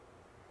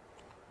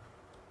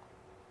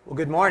Well,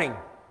 good morning.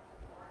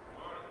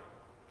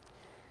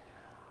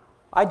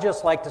 I'd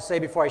just like to say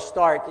before I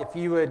start, if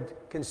you would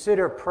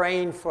consider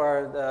praying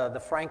for the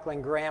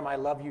Franklin Graham I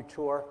Love You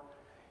tour.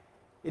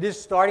 It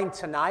is starting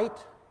tonight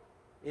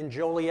in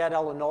Joliet,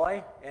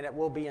 Illinois, and it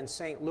will be in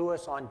St.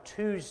 Louis on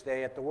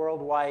Tuesday at the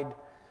Worldwide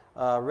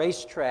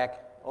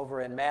Racetrack over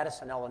in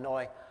Madison,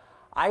 Illinois.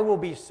 I will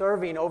be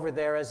serving over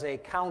there as a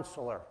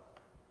counselor.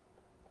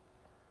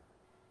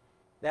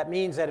 That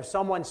means that if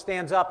someone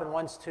stands up and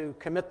wants to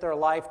commit their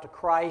life to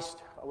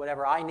Christ or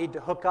whatever, I need to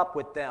hook up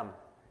with them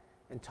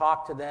and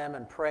talk to them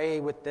and pray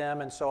with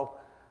them. And so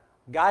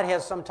God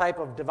has some type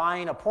of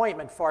divine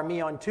appointment for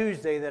me on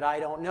Tuesday that I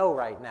don't know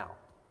right now.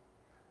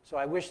 So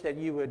I wish that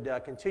you would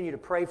continue to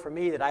pray for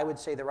me, that I would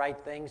say the right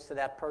things to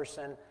that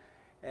person,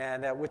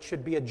 and which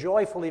should be a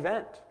joyful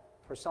event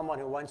for someone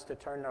who wants to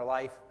turn their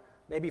life,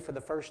 maybe for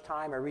the first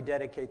time, or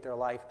rededicate their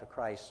life to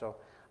Christ. So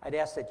I'd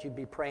ask that you'd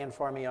be praying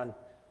for me on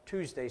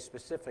Tuesday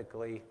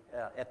specifically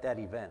at that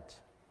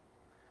event.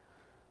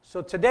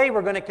 So today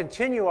we're going to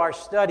continue our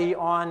study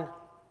on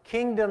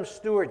kingdom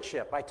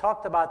stewardship. I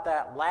talked about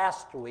that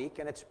last week,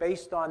 and it's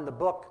based on the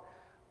book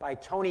by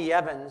Tony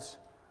Evans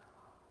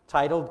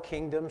titled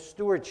Kingdom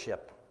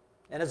Stewardship.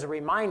 And as a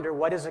reminder,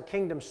 what is a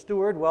kingdom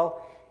steward?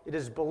 Well, it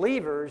is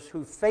believers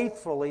who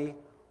faithfully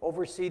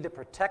oversee the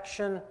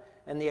protection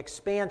and the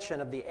expansion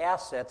of the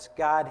assets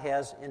God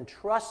has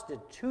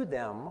entrusted to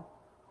them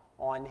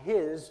on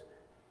His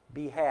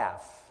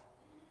behalf.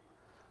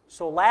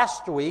 So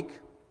last week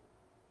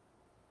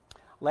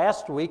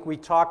we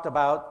talked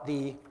about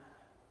the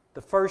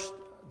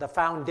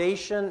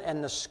foundation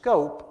and the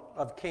scope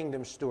of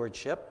kingdom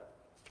stewardship.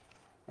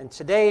 And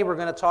today we're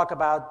going to talk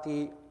about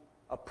the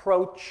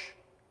approach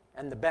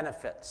and the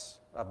benefits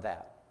of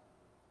that.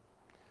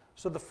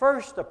 So the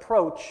first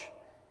approach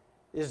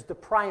is the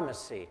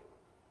primacy.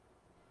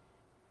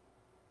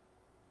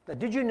 Now,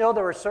 did you know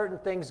there are certain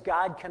things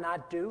God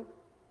cannot do?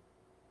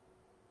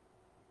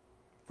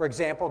 For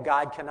example,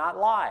 God cannot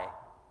lie.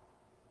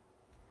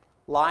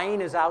 Lying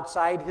is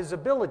outside His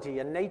ability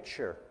and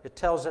nature. It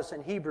tells us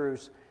in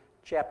Hebrews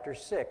chapter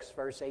 6,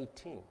 verse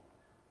 18.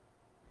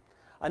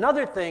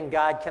 Another thing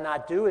God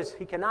cannot do is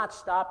He cannot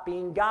stop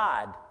being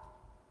God.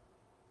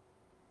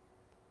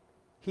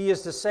 He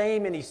is the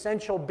same in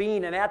essential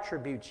being and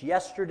attributes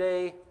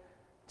yesterday,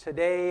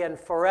 today, and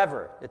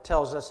forever. It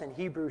tells us in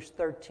Hebrews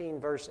 13,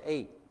 verse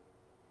 8.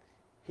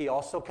 He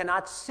also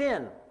cannot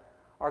sin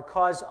or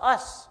cause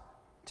us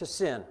to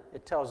sin.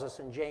 It tells us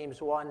in James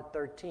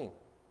 1:13.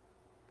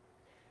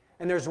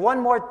 And there's one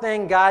more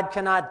thing God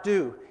cannot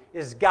do,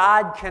 is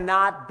God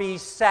cannot be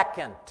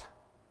second.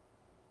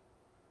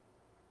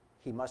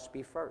 He must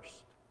be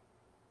first.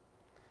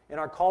 In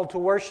our call to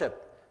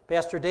worship,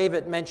 Pastor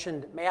David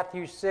mentioned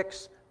Matthew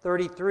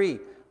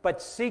 6:33,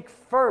 but seek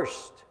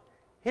first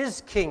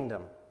His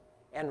kingdom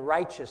and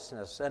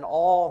righteousness, and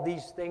all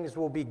these things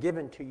will be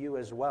given to you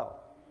as well.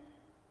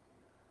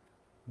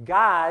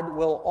 God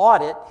will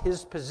audit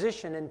His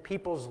position in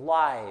people's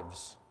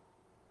lives.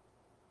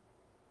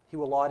 He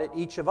will audit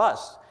each of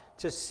us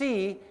to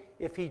see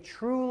if He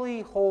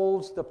truly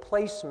holds the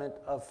placement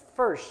of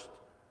first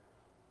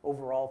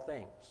over all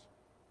things.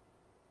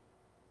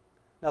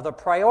 Now, the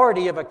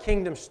priority of a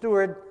kingdom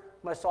steward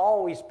must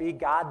always be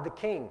God the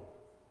King.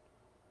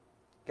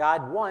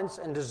 God wants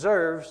and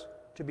deserves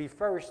to be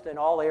first in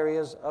all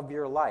areas of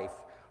your life.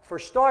 For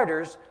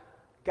starters,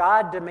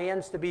 God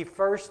demands to be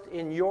first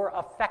in your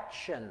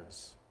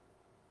affections.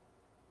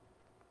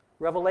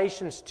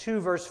 Revelations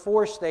 2 verse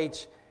 4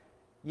 states,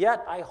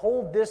 "Yet I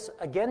hold this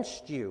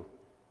against you.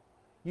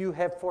 You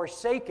have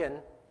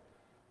forsaken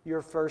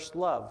your first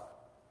love."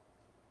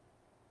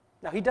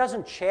 Now, He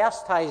doesn't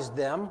chastise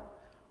them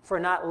for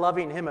not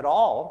loving Him at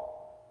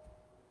all.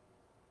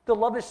 The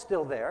love is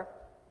still there.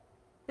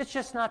 It's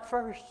just not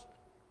first.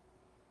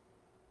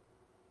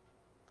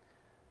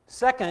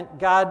 Second,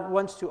 God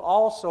wants to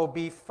also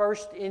be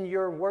first in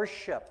your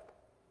worship.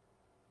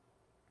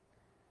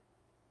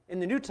 In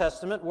the New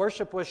Testament,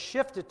 worship was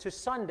shifted to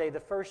Sunday,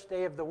 the first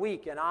day of the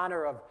week, in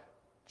honor of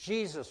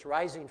Jesus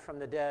rising from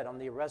the dead on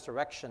the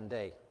resurrection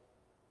day.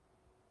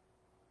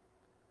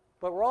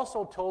 But we're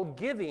also told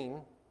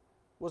giving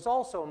was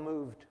also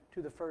moved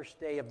to the first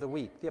day of the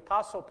week. The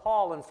Apostle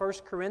Paul in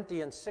 1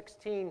 Corinthians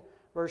 16,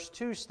 verse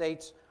 2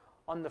 states,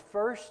 "On the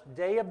first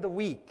day of the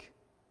week,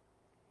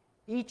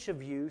 each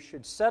of you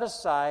should set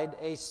aside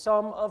a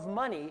sum of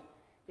money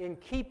in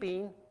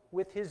keeping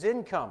with his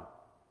income,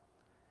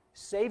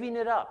 saving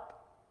it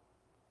up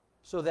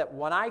so that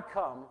when I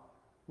come,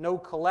 no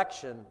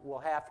collection will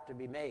have to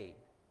be made."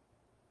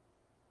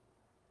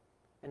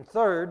 And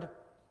third,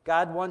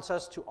 God wants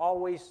us to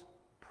always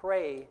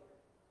pray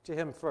to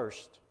Him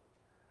first.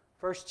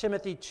 1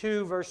 Timothy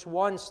 2, verse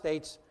 1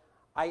 states,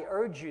 "I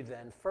urge you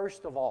then,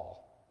 first of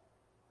all,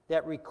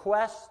 that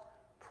requests,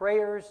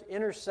 prayers,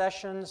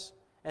 intercessions,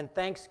 and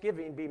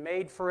thanksgiving be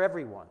made for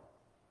everyone."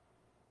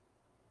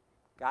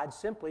 God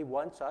simply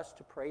wants us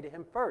to pray to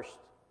Him first,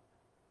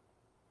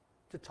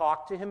 to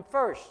talk to Him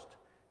first,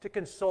 to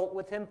consult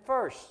with Him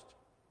first.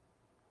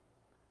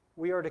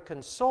 we are to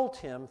consult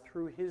Him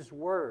through His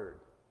Word,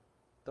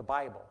 the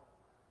Bible.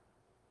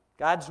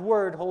 God's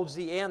Word holds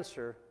the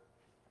answer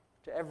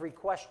to every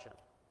question.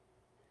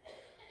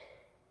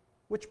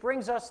 Which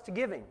brings us to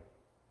giving.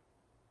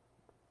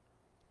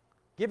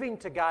 Giving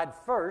to God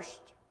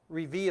first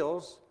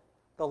reveals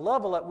the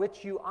level at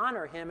which you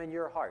honor Him in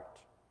your heart.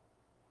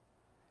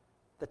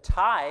 The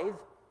tithe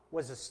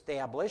was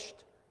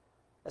established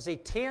as a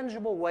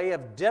tangible way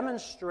of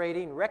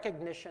demonstrating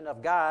recognition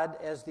of God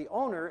as the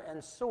owner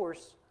and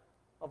source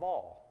of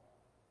all.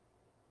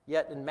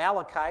 Yet in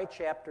Malachi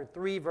chapter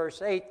 3,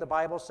 verse 8, the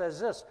Bible says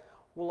this,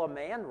 "Will a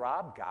man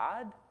rob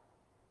God?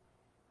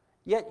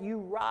 Yet you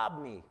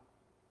rob me."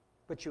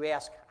 But you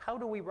ask, how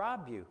do we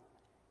rob you?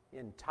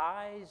 In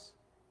tithes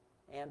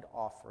and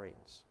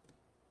offerings.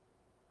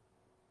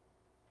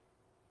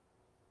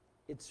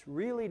 It's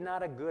really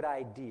not a good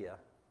idea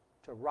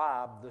to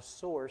rob the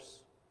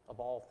source of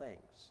all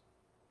things.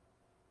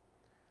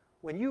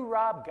 When you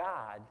rob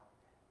God,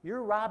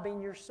 you're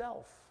robbing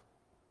yourself.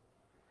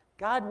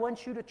 God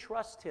wants you to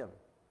trust Him.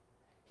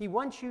 He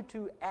wants you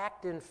to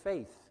act in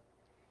faith.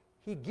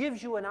 He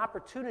gives you an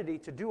opportunity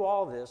to do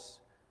all this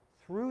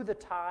through the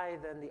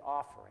tithe and the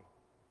offering.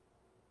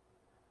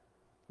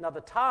 Now,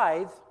 the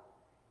tithe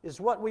is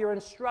what we are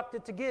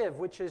instructed to give,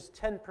 which is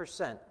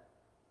 10%.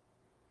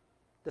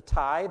 The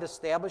tithe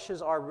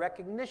establishes our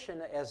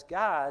recognition as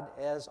God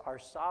as our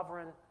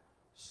sovereign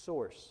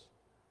source.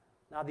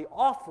 Now, the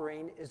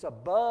offering is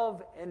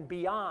above and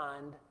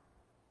beyond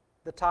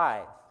the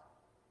tithe.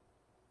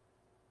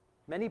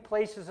 Many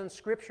places in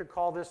Scripture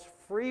call this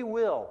free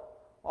will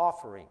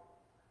offering.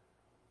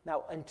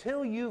 Now,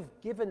 until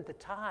you've given the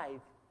tithe,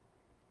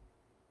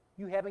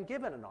 you haven't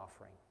given an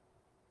offering.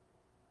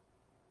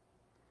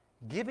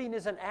 Giving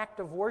is an act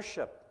of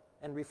worship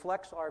and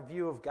reflects our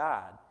view of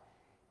God.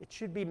 It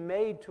should be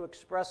made to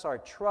express our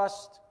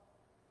trust,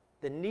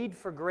 the need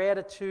for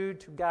gratitude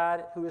to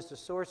God, who is the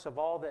source of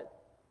all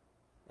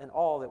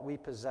that we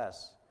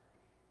possess.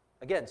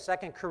 Again,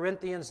 2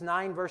 Corinthians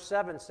 9, verse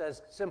 7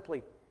 says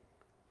simply,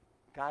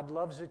 God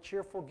loves a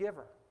cheerful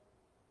giver.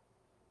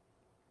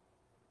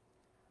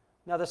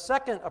 Now, the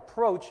second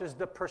approach is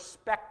the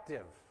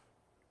perspective.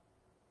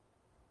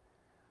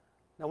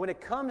 Now, when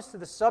it comes to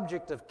the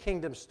subject of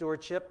kingdom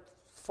stewardship,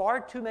 far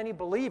too many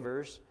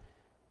believers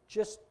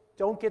just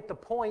don't get the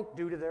point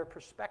due to their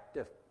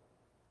perspective.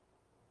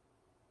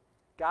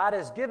 God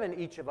has given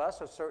each of us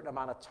a certain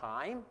amount of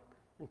time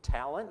and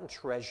talent and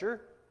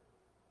treasure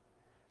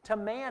to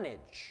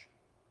manage.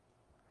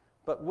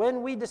 But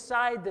when we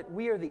decide that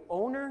we are the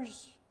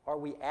owners, or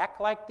we act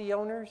like the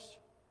owners,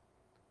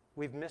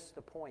 we've missed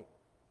the point.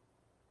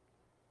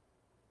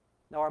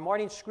 Now, our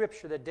morning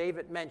scripture that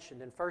David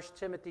mentioned in 1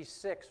 Timothy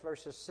 6,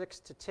 verses 6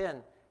 to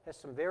 10, has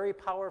some very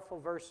powerful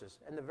verses.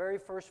 And the very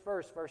first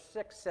verse, verse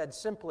 6, said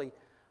simply,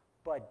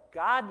 "But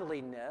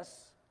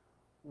godliness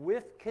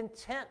with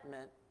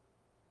contentment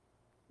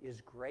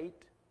is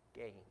great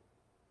gain."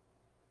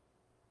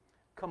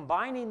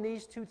 Combining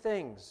these two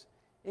things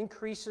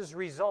increases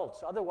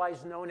results,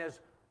 otherwise known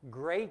as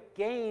great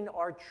gain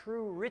or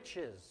true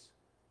riches,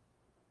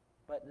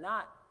 but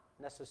not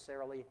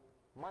necessarily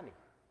money.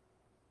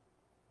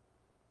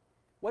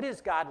 What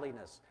is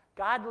godliness?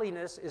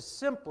 Godliness is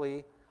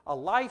simply a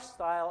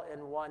lifestyle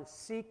in one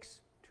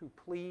seeks to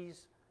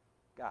please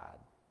God.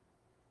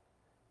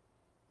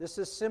 This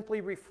is simply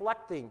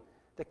reflecting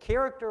the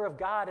character of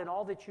God in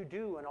all that you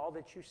do and all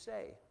that you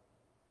say.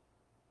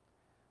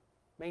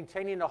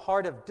 Maintaining a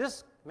heart of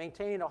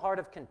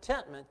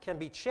contentment can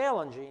be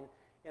challenging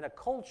in a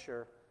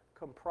culture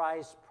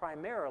comprised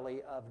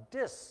primarily of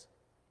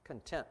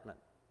discontentment.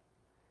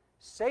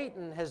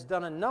 Satan has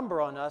done a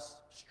number on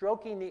us,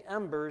 stroking the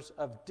embers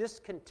of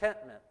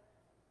discontentment,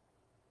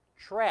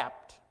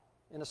 trapped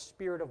in a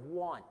spirit of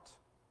want,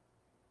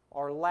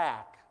 or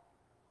lack,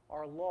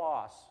 or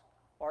loss,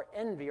 or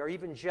envy, or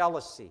even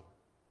jealousy.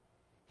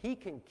 He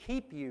can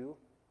keep you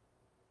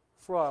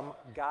from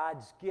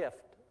God's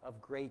gift of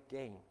great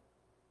gain.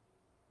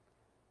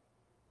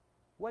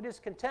 What is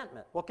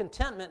contentment? Well,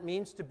 contentment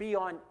means to be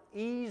on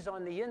ease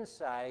on the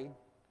inside,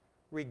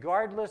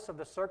 regardless of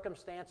the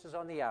circumstances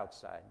on the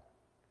outside.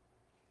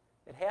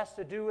 It has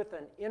to do with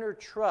an inner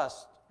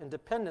trust and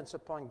dependence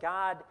upon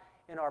God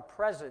in our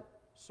present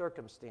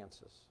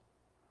circumstances.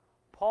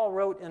 Paul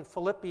wrote in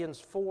Philippians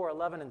 4,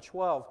 11 and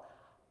 12,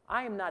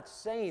 "I am not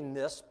saying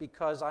this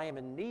because I am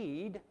in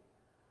need,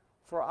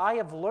 for I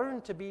have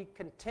learned to be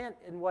content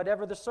in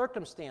whatever the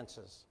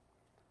circumstances.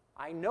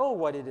 I know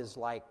what it is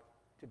like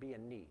to be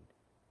in need,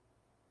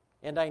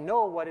 and I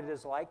know what it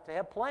is like to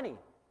have plenty.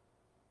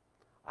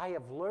 I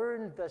have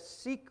learned the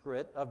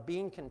secret of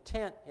being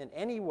content in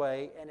any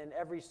way and in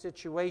every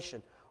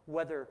situation,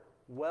 whether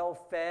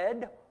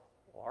well-fed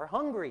or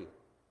hungry,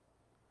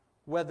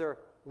 whether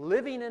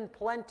living in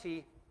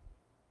plenty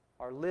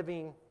or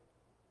living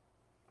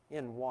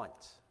in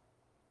want."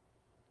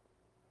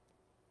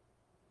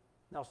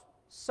 Now,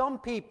 some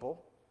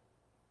people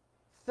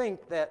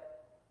think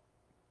that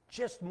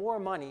just more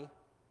money,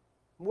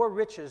 more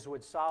riches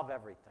would solve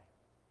everything.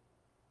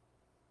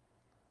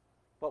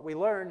 What we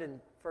learned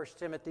in 1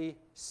 Timothy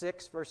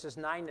 6, verses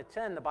 9 to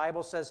 10, the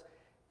Bible says,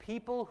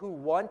 people who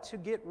want to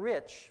get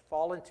rich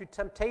fall into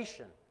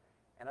temptation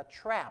and a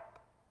trap,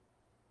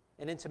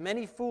 and into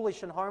many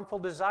foolish and harmful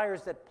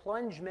desires that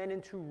plunge men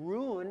into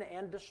ruin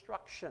and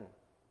destruction.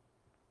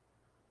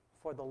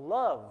 For the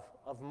love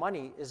of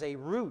money is a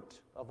root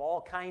of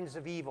all kinds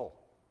of evil.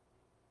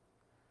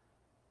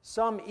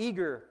 Some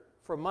eager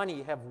for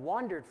money have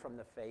wandered from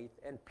the faith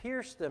and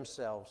pierced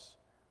themselves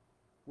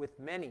with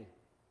many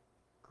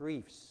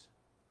griefs.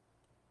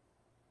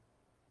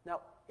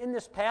 Now, in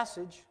this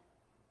passage,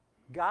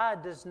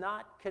 God does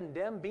not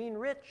condemn being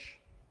rich.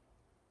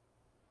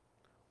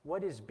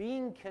 What is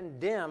being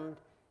condemned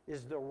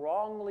is the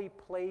wrongly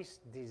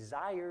placed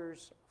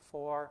desires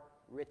for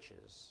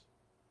riches.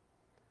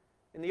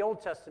 In the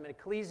Old Testament,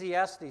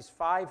 Ecclesiastes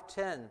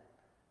 5:10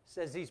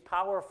 says these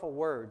powerful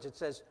words. It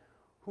says,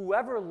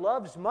 whoever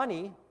loves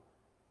money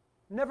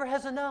never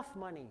has enough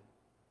money.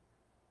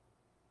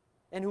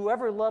 And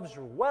whoever loves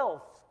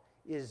wealth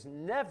is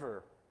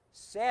never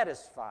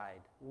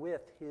satisfied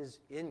with his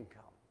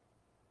income.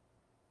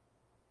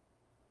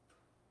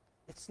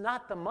 It's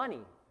not the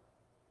money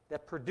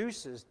that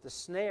produces the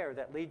snare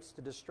that leads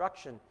to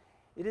destruction.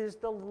 It is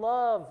the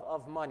love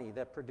of money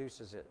that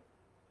produces it.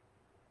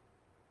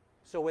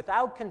 So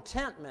without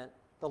contentment,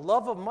 the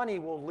love of money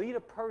will lead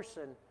a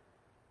person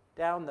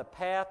down the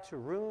path to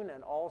ruin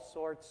and all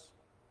sorts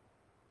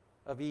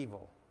of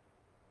evil.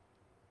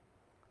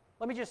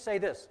 Let me just say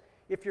this.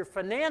 If your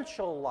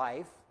financial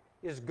life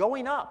is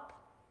going up,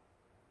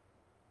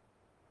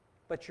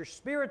 but your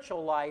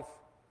spiritual life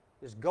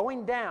is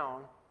going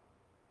down,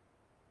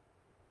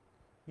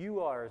 you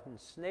are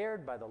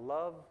ensnared by the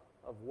love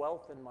of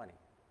wealth and money.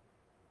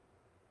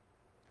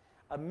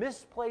 A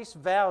misplaced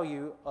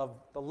value of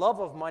the love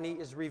of money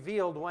is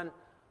revealed when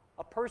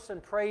a person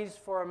prays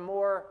for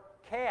more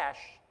cash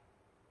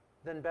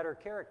than better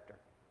character.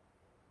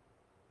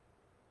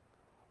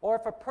 Or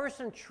if a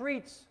person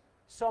treats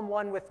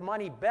someone with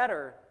money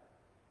better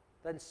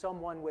than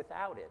someone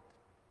without it.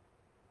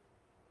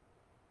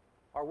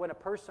 Or when a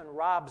person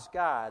robs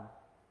God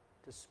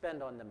to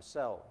spend on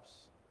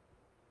themselves.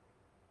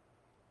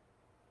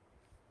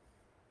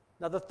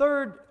 Now, the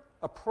third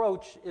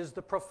approach is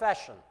the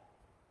profession.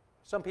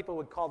 Some people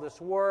would call this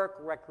work,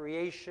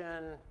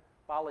 recreation,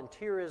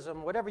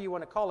 volunteerism, whatever you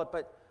want to call it.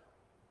 But,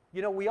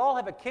 you know, we all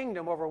have a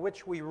kingdom over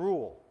which we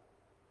rule.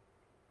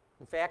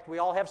 In fact, we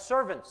all have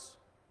servants.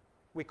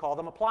 We call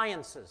them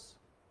appliances.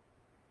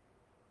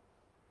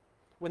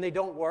 When they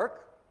don't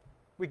work,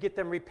 we get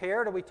them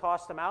repaired or we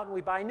toss them out and we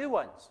buy new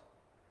ones.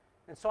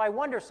 And so I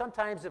wonder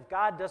sometimes if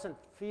God doesn't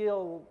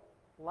feel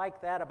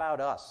like that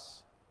about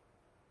us.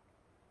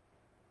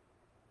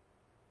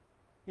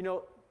 You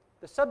know,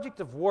 the subject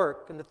of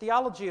work and the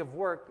theology of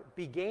work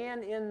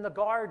began in the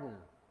garden.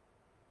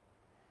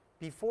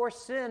 Before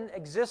sin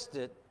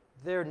existed,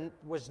 there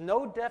was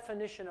no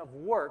definition of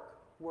work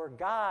where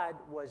God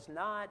was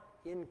not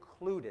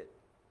included.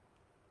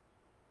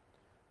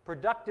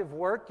 Productive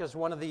work is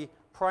one of the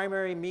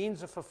primary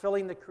means of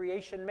fulfilling the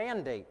creation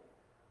mandate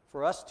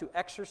for us to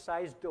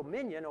exercise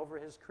dominion over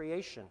His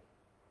creation.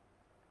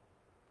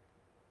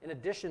 In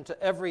addition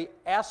to every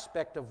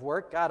aspect of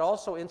work, God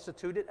also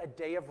instituted a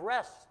day of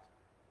rest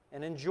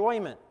and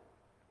enjoyment.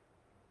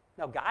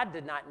 Now, God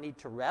did not need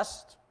to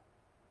rest,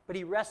 but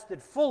He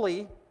rested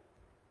fully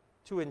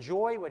to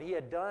enjoy what He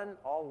had done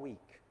all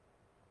week.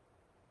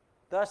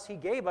 Thus, He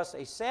gave us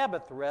a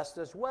Sabbath rest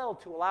as well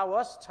to allow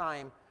us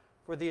time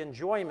for the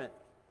enjoyment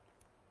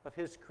of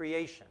His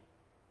creation.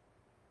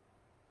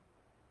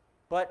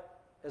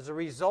 But as a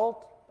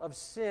result of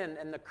sin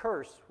and the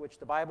curse, which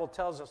the Bible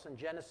tells us in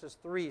Genesis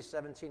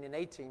 3:17 and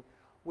 18,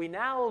 we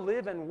now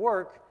live and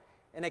work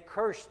in a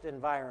cursed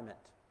environment.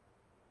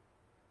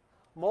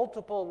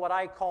 Multiple, what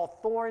I call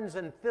thorns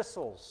and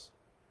thistles,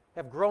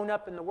 have grown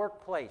up in the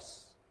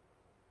workplace.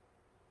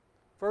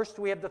 First,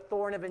 we have the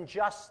thorn of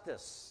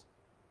injustice,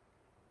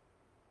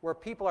 where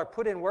people are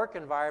put in work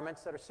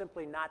environments that are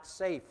simply not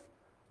safe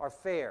or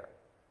fair.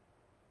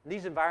 And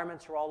these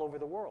environments are all over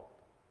the world.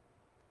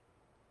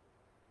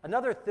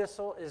 Another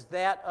thistle is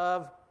that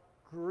of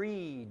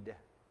greed.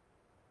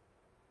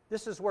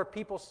 This is where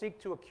people seek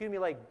to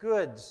accumulate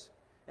goods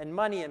and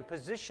money and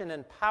position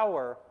and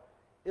power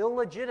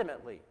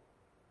illegitimately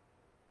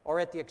or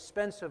at the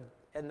expense of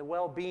and the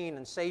well-being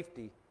and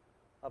safety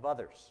of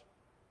others.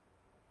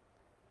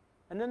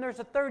 And then there's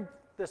a third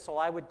thistle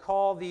I would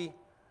call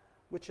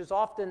which is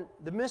often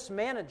the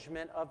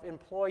mismanagement of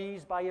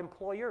employees by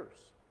employers.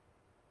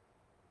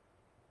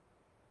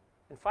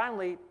 And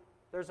finally,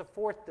 there's a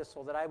fourth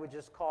thistle that I would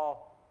just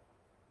call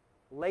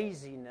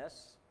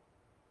laziness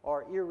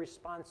or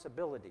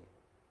irresponsibility.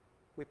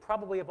 We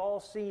probably have all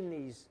seen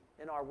these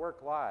in our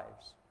work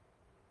lives.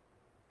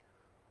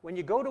 When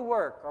you go to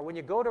work, or when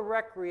you go to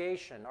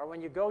recreation, or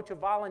when you go to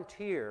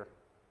volunteer,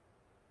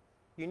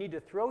 you need to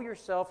throw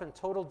yourself in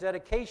total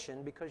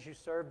dedication because you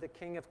serve the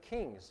King of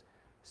Kings.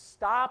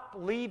 Stop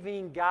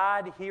leaving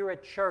God here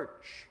at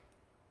church.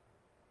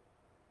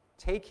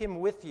 Take Him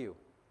with you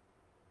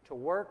to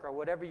work or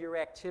whatever your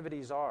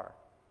activities are.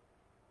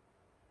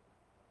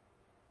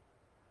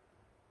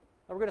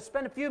 we're going to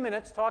spend a few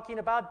minutes talking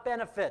about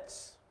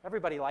benefits.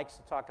 Everybody likes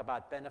to talk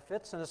about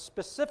benefits, and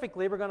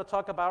specifically we're going to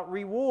talk about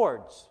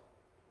rewards.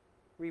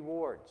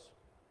 Rewards.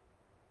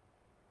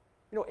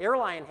 You know,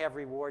 airlines have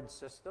reward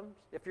systems.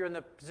 If you're in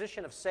the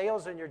position of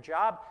sales in your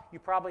job, you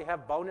probably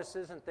have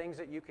bonuses and things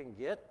that you can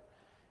get.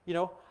 You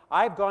know,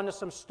 I've gone to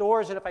some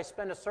stores, and if I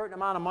spend a certain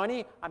amount of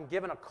money, I'm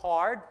given a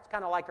card. It's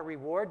kind of like a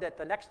reward that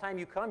the next time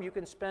you come, you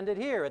can spend it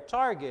here at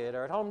Target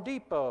or at Home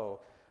Depot.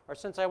 Or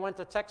since I went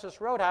to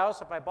Texas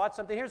Roadhouse, if I bought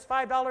something, here's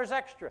 $5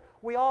 extra.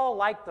 We all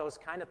like those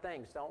kind of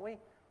things, don't we?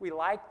 We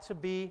like to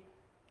be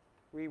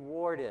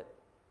rewarded.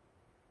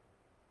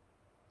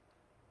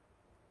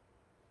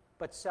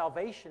 But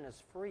salvation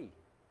is free.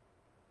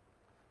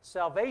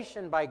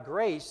 Salvation by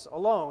grace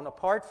alone,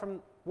 apart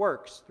from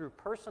works, through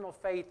personal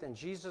faith in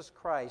Jesus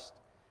Christ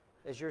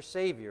as your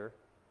Savior,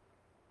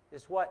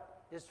 is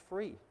what is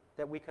free,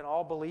 that we can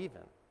all believe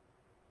in.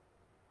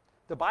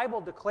 The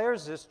Bible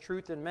declares this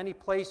truth in many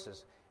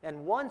places.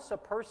 And once a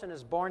person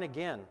is born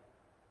again,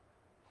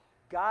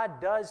 God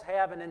does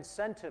have an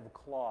incentive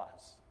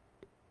clause.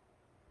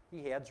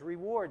 He adds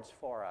rewards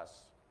for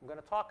us. I'm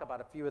going to talk about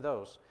a few of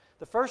those.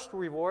 The first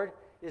reward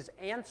is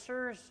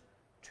answers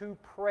to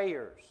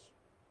prayers.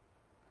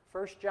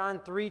 1 John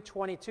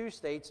 3:22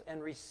 states,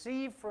 "And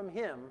receive from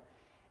him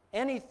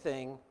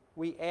anything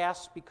we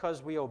ask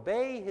because we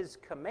obey his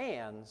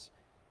commands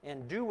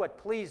and do what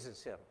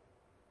pleases him."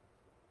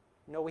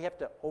 No, we have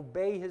to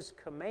obey his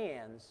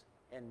commands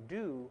and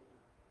do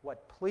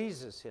what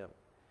pleases him.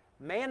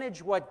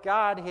 Manage what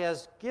God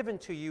has given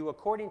to you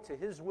according to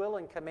his will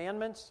and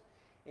commandments,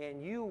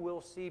 and you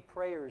will see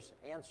prayers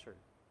answered.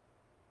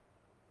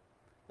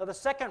 Now, the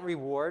second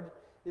reward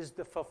is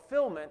the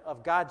fulfillment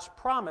of God's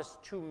promise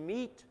to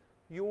meet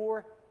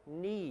your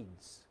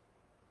needs.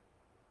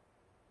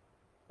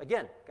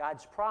 Again,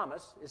 God's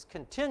promise is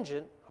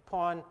contingent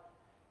upon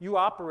you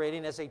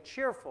operating as a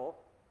cheerful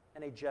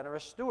and a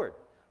generous steward.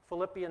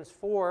 Philippians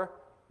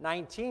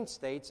 4:19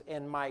 states,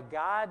 "And my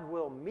God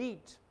will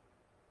meet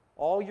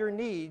all your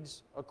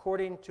needs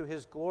according to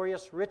his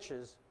glorious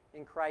riches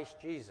in Christ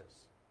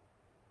Jesus."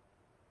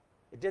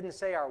 It didn't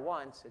say our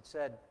wants, it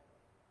said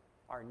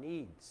our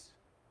needs.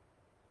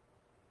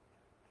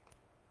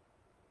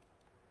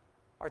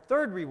 Our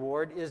third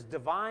reward is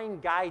divine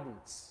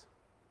guidance.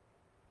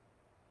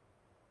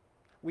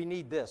 We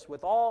need this.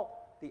 With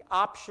all the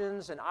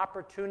options and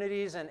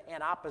opportunities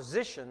and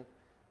opposition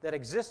that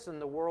exists in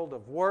the world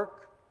of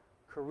work,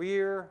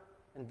 career,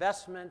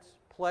 investments,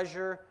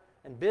 pleasure,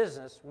 and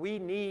business, we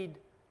need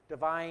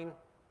divine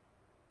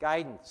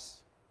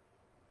guidance.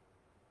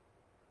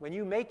 When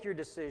you make your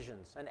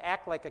decisions and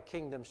act like a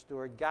kingdom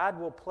steward, God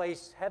will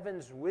place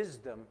heaven's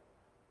wisdom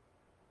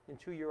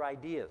into your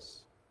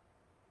ideas.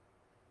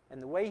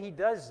 And the way he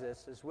does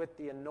this is with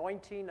the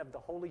anointing of the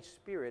Holy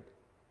Spirit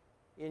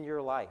in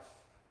your life.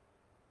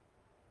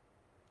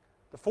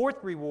 The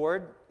fourth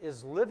reward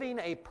is living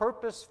a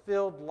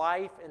purpose-filled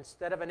life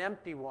instead of an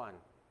empty one.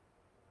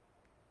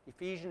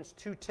 Ephesians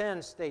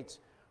 2:10 states,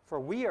 "For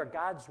we are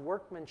God's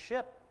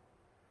workmanship,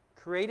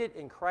 created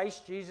in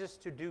Christ Jesus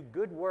to do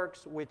good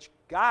works which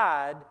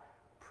God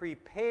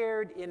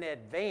prepared in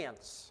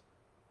advance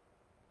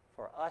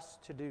for us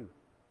to do."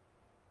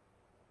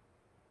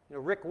 You know,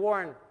 Rick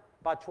Warren,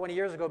 about 20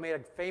 years ago, made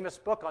a famous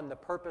book on the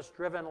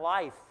purpose-driven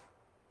life,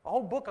 a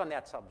whole book on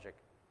that subject.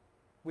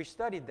 We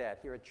studied that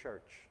here at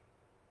church.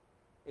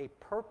 A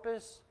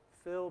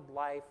purpose-filled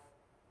life,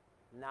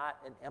 not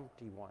an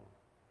empty one.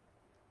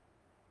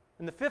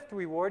 And the fifth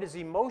reward is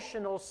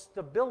emotional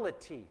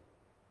stability.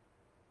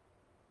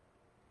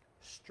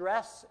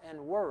 Stress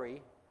and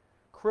worry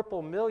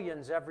cripple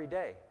millions every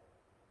day.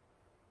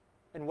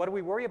 And what do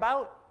we worry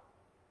about?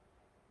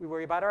 We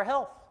worry about our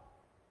health.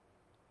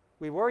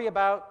 We worry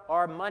about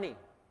our money.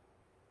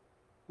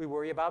 We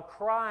worry about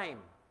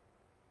crime.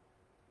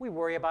 We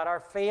worry about our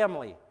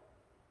family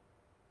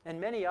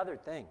and many other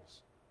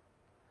things.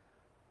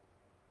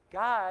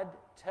 God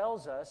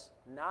tells us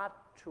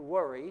not to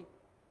worry,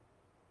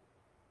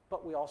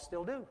 but we all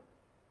still do.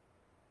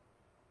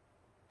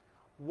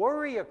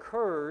 Worry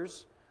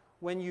occurs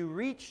when you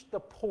reach the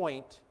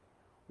point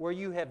where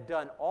you have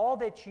done all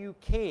that you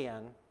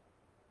can,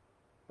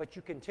 but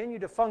you continue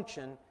to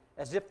function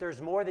as if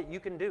there's more that you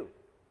can do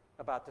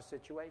about the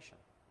situation.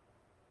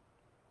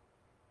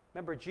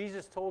 Remember,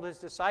 Jesus told his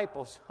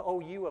disciples, "Oh,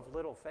 you of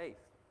little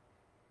faith."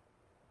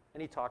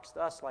 And he talks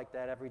to us like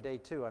that every day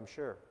too, I'm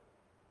sure.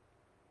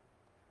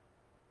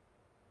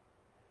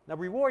 Now,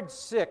 reward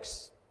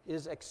 6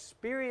 is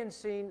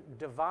experiencing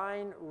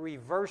divine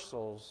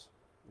reversals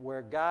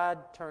where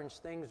God turns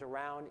things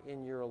around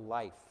in your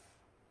life.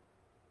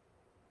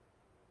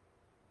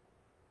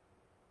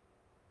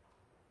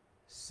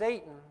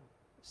 Satan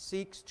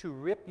seeks to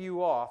rip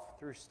you off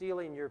through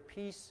stealing your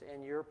peace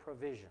and your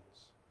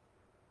provisions.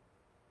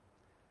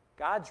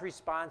 God's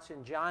response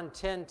in John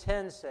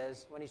 10:10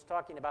 says, when he's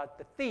talking about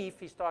the thief,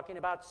 he's talking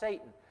about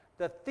Satan.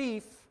 The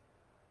thief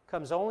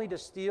comes only to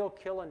steal,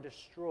 kill, and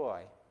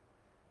destroy.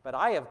 But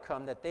I have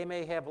come that they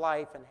may have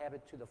life and have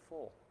it to the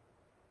full.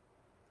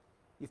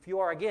 if you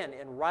are, again,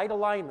 in right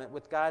alignment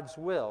with God's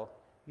will,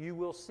 you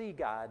will see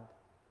God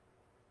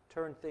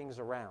turn things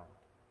around.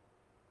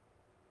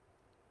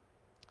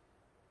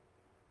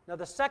 Now,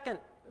 the second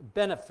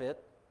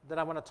benefit that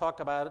I want to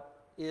talk about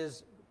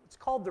is, it's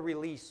called the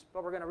release,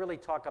 but we're going to really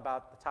talk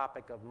about the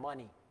topic of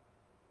money.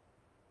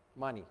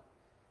 Money.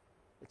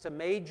 It's a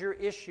major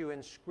issue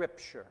in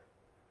Scripture.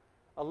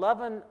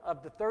 11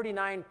 of the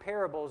 39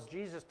 parables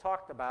Jesus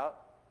talked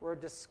about were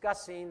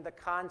discussing the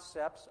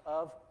concepts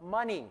of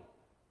money.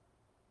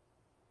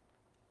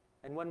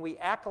 And when we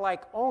act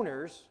like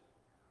owners,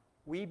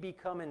 we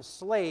become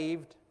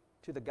enslaved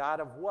to the god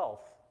of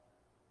wealth,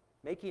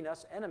 making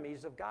us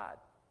enemies of God.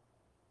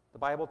 The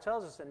Bible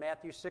tells us in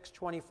Matthew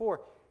 6:24,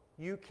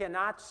 you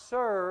cannot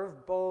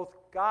serve both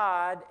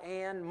God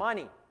and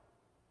money.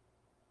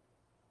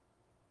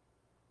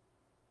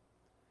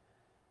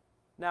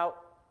 Now,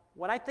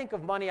 when I think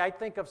of money, I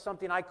think of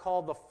something I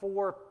call the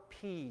 4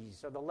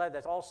 P's, or the letter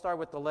that all start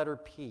with the letter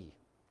P.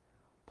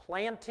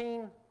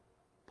 Planting,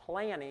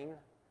 planning,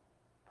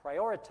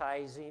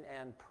 prioritizing,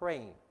 and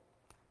praying.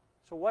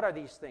 So what are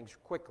these things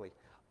quickly?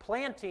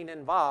 Planting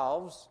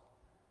involves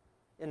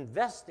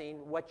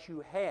investing what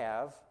you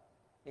have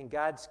in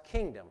God's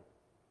kingdom,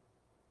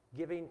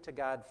 giving to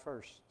God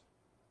first.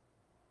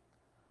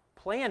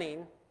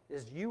 Planning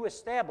is you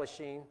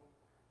establishing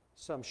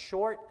some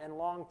short and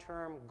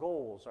long-term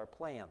goals or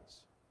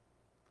plans.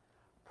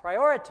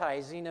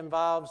 Prioritizing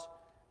involves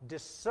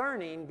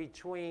discerning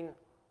between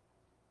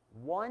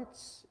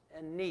wants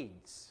and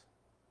needs.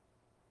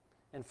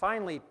 And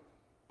finally,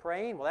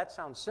 praying, well, that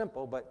sounds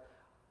simple, but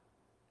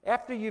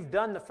after you've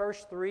done the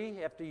first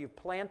 3, after you've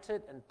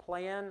planted and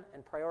planned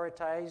and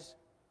prioritized,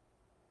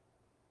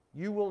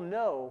 you will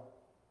know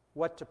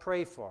what to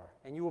pray for.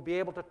 And you will be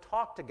able to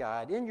talk to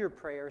God in your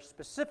prayers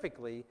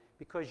specifically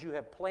because you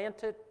have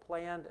planted,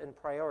 planned, and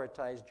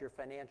prioritized your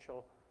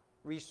financial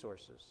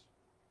resources.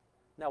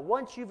 Now,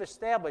 once you've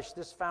established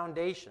this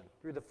foundation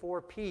through the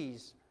 4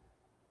 P's,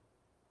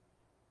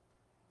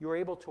 you are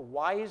able to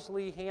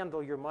wisely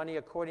handle your money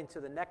according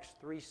to the next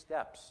 3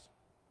 steps: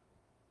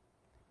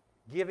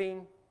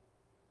 giving,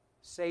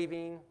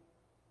 saving,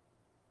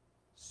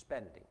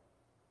 spending.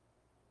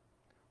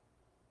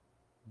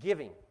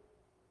 Giving.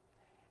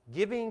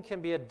 Giving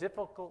can be a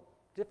difficult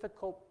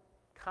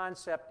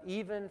concept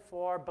even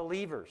for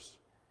believers.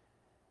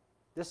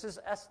 This is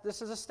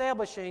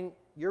establishing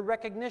your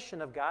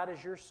recognition of God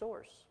as your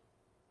source.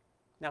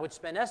 Now, it's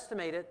been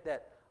estimated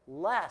that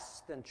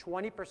less than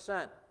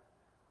 20%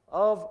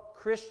 of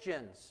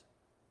Christians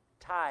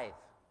tithe.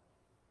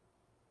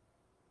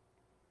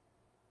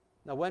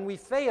 Now, when we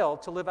fail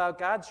to live out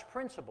God's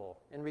principle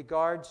in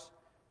regards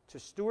to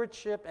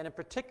stewardship and in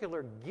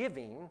particular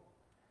giving,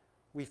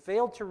 we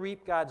fail to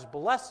reap God's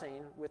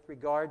blessing with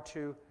regard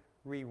to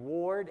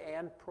reward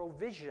and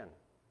provision.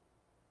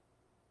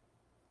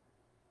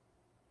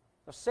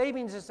 Now,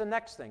 savings is the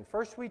next thing.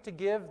 First we're to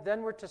give,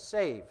 then we're to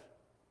save.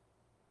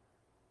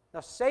 Now,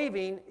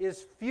 saving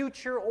is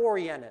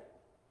future-oriented.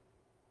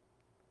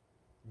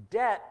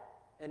 Debt,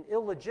 and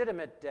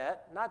illegitimate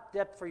debt, not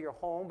debt for your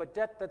home, but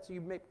debt that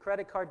you make,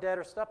 credit card debt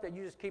or stuff that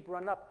you just keep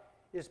running up,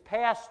 is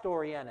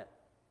past-oriented.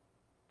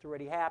 It's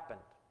already happened.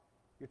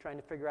 You're trying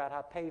to figure out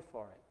how to pay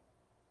for it.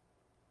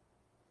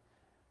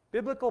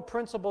 Biblical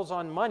principles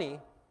on money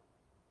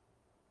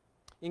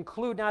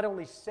include not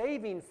only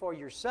saving for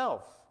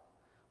yourself,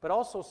 but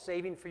also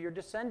saving for your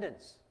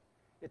descendants.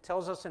 It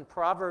tells us in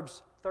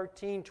Proverbs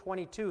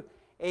 13:22,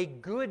 a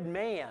good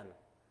man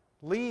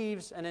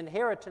leaves an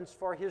inheritance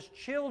for his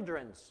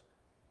children's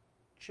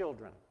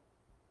children.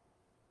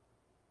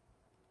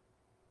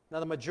 Now,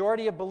 the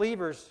majority of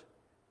believers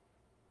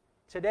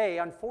today,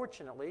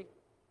 unfortunately,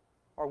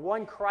 are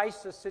one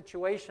crisis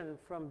situation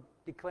from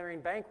declaring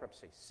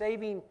bankruptcy.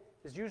 Saving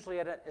is usually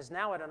is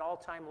now at an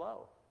all-time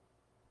low.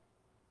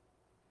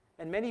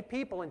 And many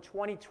people in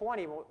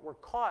 2020 were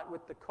caught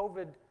with the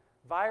COVID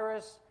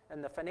virus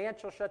and the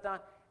financial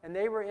shutdown, and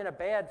they were in a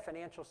bad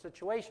financial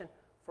situation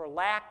for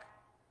lack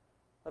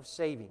of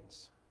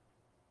savings.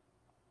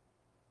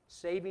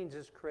 Savings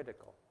is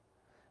critical.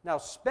 Now,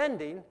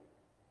 spending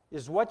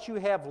is what you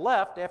have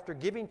left after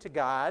giving to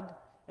God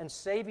and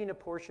saving a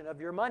portion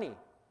of your money.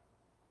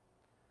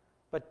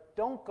 But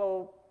don't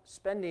go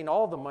spending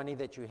all the money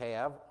that you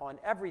have on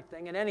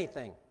everything and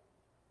anything.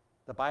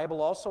 The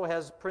Bible also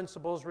has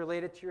principles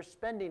related to your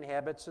spending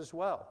habits as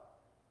well.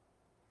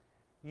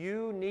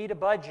 You need a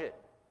budget.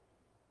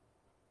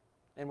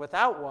 And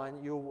without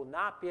one, you will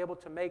not be able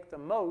to make the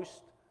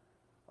most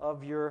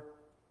of your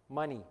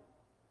money.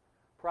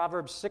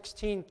 Proverbs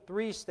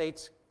 16:3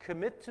 states,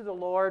 "Commit to the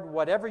Lord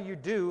whatever you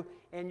do,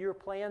 and your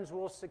plans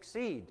will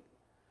succeed."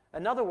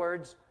 In other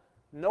words,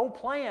 no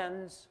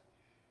plans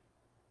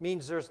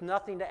means there's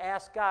nothing to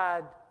ask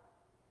God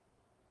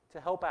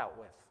to help out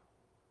with.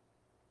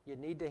 You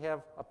need to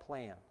have a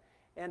plan.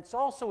 And it's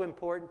also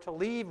important to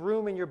leave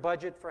room in your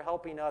budget for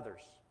helping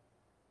others.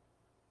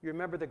 You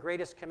remember the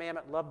greatest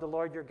commandment, love the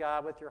Lord your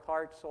God with your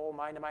heart, soul,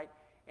 mind, and might,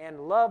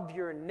 and love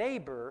your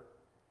neighbor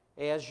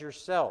as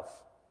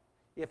yourself.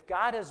 If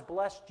God has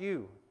blessed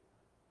you,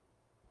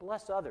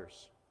 bless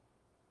others.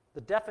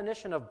 The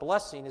definition of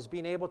blessing is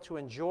being able to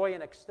enjoy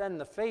and extend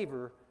the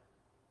favor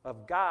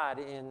of God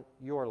in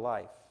your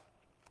life.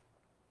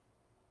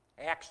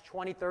 Acts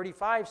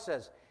 20:35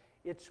 says,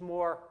 it's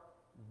more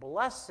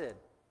blessed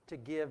to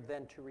give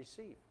than to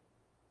receive.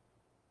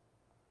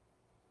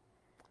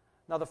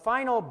 Now, the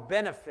final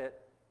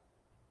benefit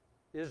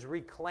is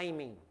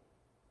reclaiming.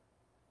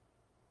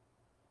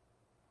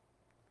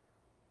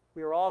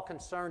 We are all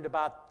concerned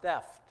about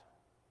theft.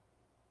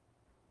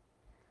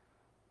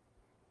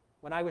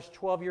 When I was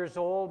 12 years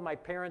old, my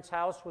parents'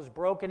 house was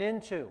broken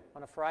into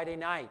on a Friday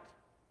night.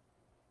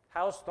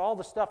 House, all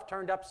the stuff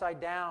turned upside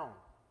down.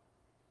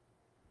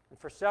 And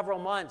for several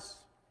months,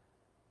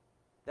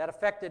 that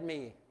affected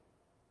me,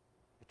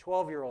 a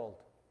 12-year-old.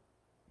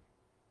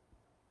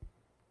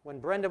 When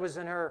Brenda was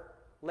in her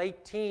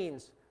late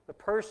teens, the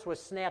purse was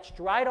snatched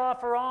right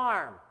off her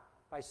arm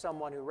by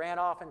someone who ran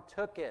off and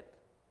took it.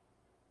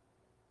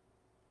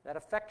 That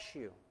affects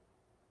you.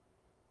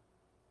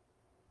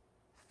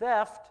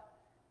 Theft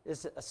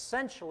is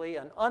essentially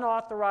an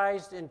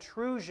unauthorized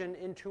intrusion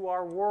into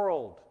our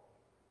world,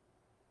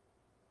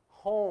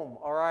 home,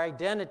 our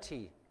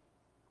identity,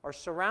 our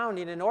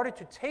surrounding, in order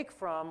to take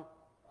from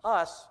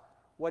us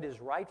what is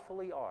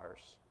rightfully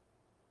ours.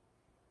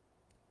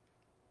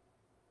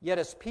 Yet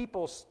as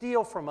people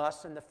steal from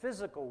us in the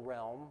physical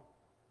realm,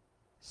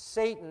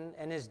 Satan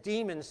and his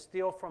demons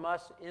steal from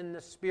us in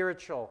the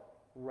spiritual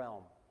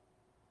realm.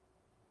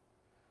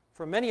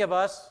 For many of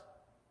us,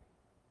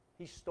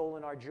 he's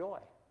stolen our joy.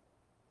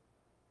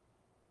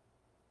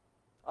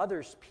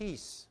 Others,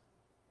 peace.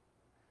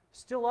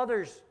 Still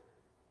others,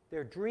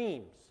 their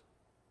dreams,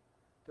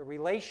 their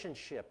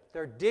relationship,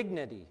 their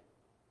dignity.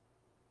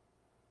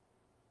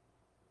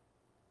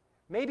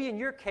 Maybe in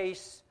your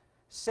case,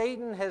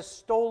 Satan has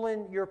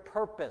stolen your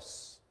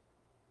purpose,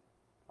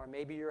 or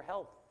maybe your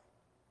health.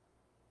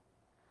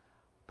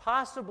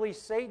 Possibly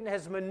Satan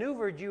has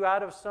maneuvered you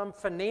out of some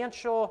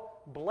financial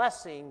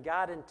blessing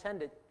God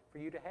intended for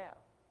you to have.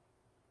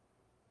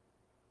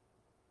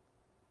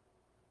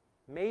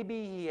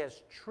 Maybe he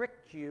has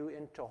tricked you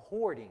into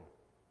hoarding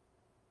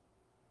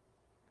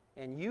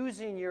and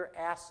using your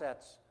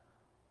assets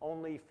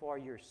only for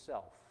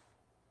yourself.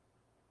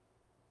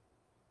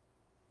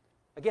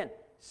 Again,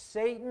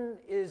 Satan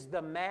is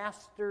the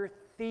master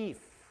thief.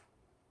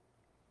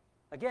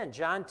 Again,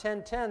 John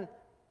 10:10,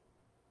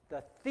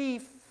 the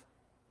thief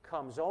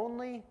comes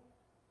only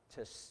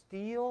to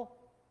steal,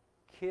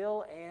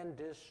 kill, and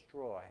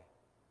destroy.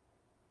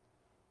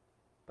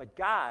 But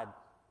God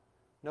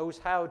knows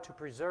how to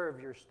preserve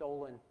your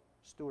stolen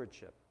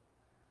stewardship.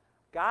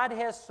 God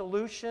has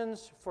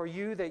solutions for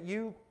you that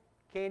you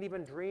can't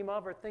even dream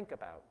of or think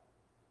about.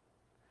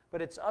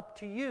 But it's up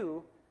to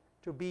you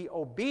to be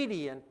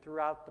obedient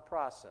throughout the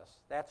process.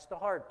 That's the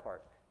hard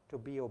part. To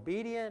be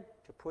obedient,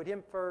 to put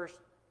him first,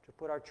 to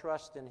put our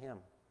trust in him.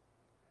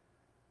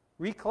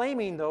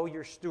 Reclaiming, though,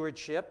 your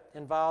stewardship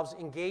involves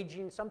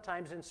engaging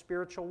sometimes in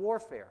spiritual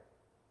warfare.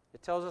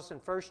 It tells us in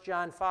 1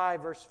 John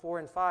 5, verse 4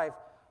 and 5,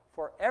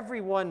 for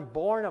everyone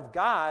born of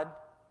God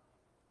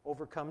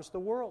overcomes the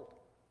world.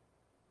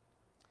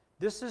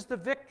 This is the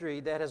victory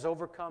that has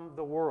overcome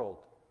the world,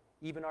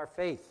 even our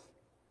faith.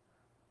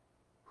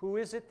 Who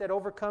is it that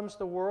overcomes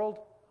the world?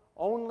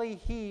 Only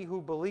he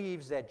who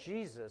believes that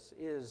Jesus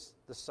is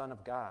the Son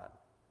of God.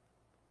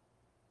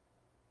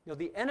 You know,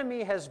 the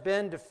enemy has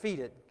been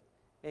defeated,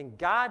 and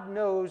God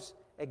knows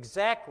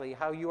exactly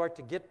how you are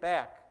to get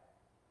back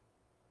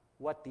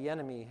what the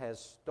enemy has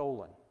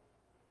stolen.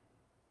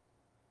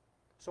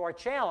 So our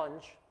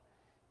challenge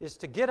is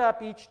to get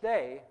up each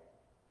day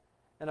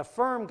and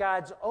affirm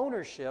God's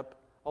ownership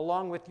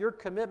along with your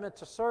commitment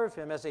to serve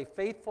him as a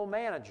faithful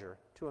manager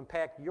to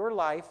impact your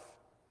life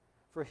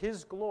for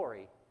his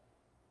glory,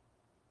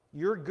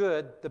 your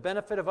good, the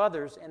benefit of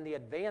others, and the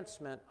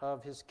advancement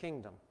of his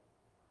kingdom.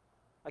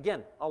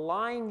 Again,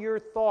 align your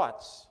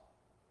thoughts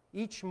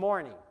each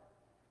morning,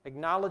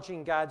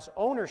 acknowledging God's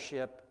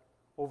ownership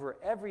over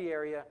every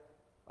area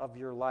of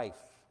your life.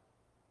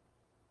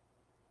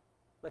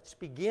 Let's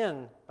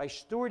begin by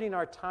stewarding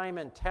our time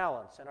and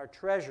talents and our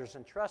treasures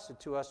entrusted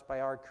to us by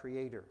our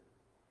Creator.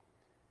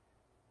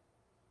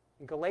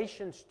 In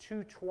Galatians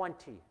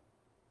 2:20,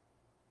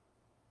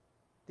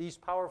 these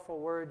powerful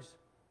words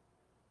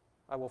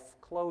I will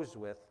close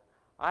with.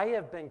 I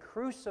have been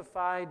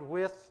crucified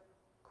with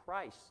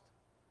Christ.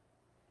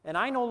 And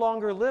I no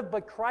longer live,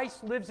 but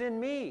Christ lives in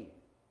me.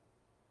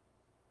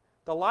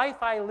 The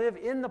life I live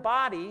in the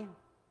body,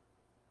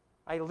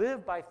 I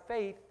live by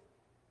faith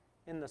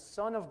in the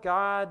Son of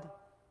God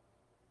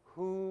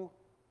who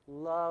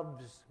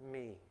loves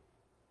me.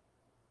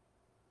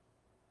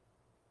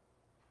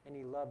 And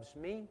he loves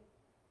me,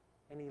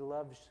 and he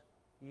loves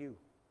you.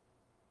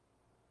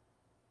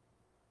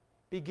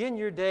 Begin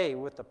your day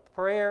with a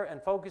prayer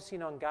and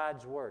focusing on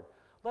God's Word.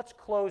 Let's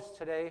close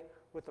today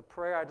with a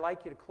prayer. I'd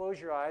like you to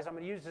close your eyes. I'm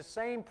going to use the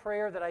same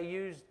prayer that I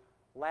used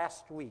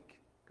last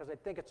week because I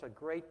think it's a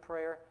great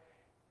prayer,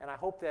 and I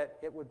hope that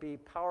it would be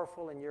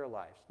powerful in your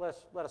lives.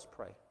 Let us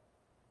pray.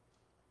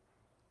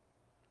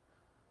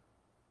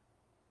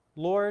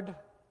 Lord,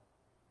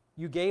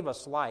 you gave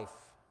us life.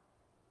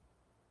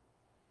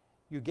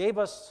 You gave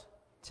us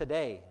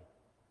today.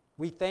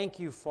 We thank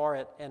you for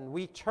it, and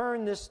we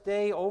turn this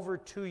day over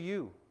to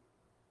you.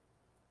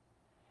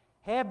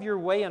 Have your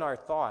way in our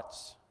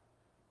thoughts.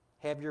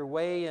 Have your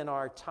way in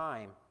our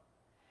time.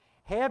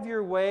 Have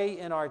your way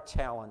in our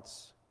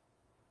talents.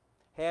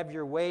 Have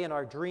your way in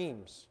our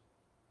dreams.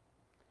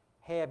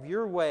 Have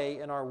your way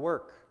in our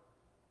work.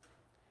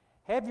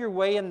 Have your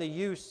way in the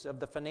use of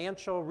the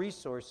financial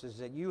resources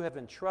that you have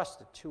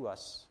entrusted to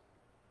us.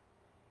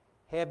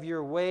 Have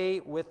your way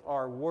with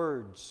our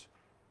words.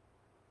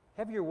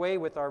 Have your way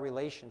with our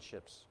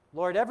relationships.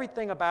 Lord,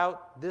 everything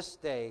about this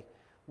day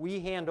we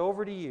hand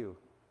over to you.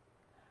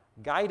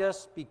 Guide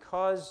us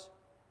because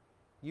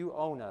you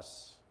own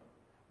us.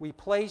 We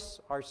place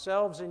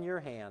ourselves in your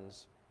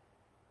hands.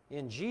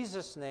 In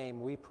Jesus'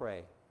 name we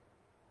pray.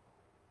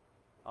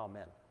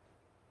 Amen.